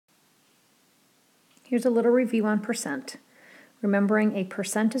Here's a little review on percent. Remembering a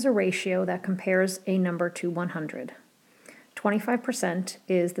percent is a ratio that compares a number to 100. 25%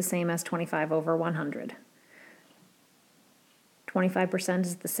 is the same as 25 over 100. 25%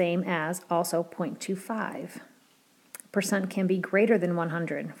 is the same as also 0.25. Percent can be greater than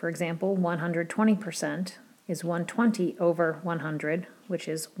 100. For example, 120% is 120 over 100, which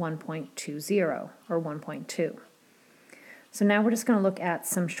is 1.20 or 1.2. So now we're just going to look at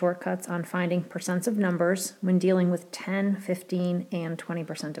some shortcuts on finding percents of numbers when dealing with 10, 15, and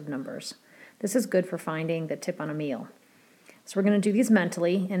 20% of numbers. This is good for finding the tip on a meal. So we're going to do these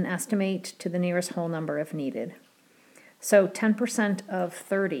mentally and estimate to the nearest whole number if needed. So 10% of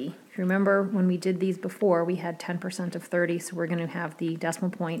 30, if you remember when we did these before, we had 10% of 30, so we're going to have the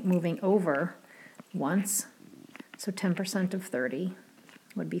decimal point moving over once. So 10% of 30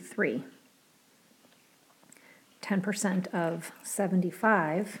 would be 3. 10% of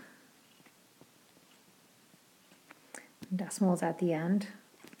 75, decimals at the end,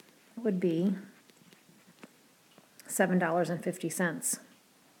 would be $7.50.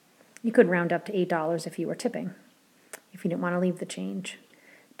 You could round up to $8 if you were tipping, if you didn't want to leave the change.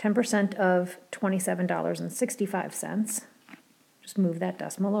 10% of $27.65, just move that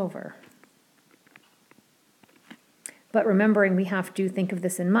decimal over. But remembering we have to think of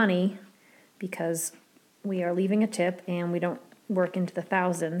this in money because we are leaving a tip and we don't work into the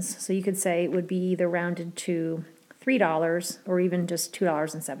thousands, so you could say it would be either rounded to $3 or even just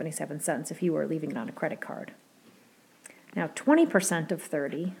 $2.77 if you were leaving it on a credit card. Now 20% of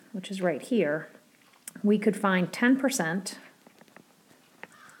 30, which is right here, we could find 10%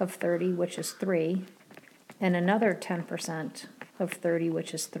 of 30, which is 3, and another 10% of 30,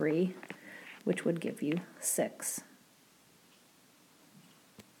 which is 3, which would give you 6.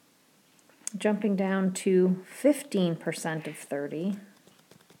 Jumping down to 15% of 30,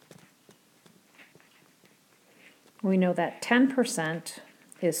 we know that 10%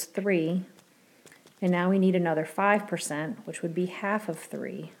 is 3, and now we need another 5%, which would be half of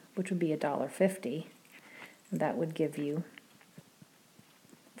 3, which would be $1.50. That would give you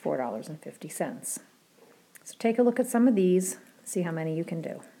 $4.50. So take a look at some of these, see how many you can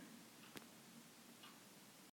do.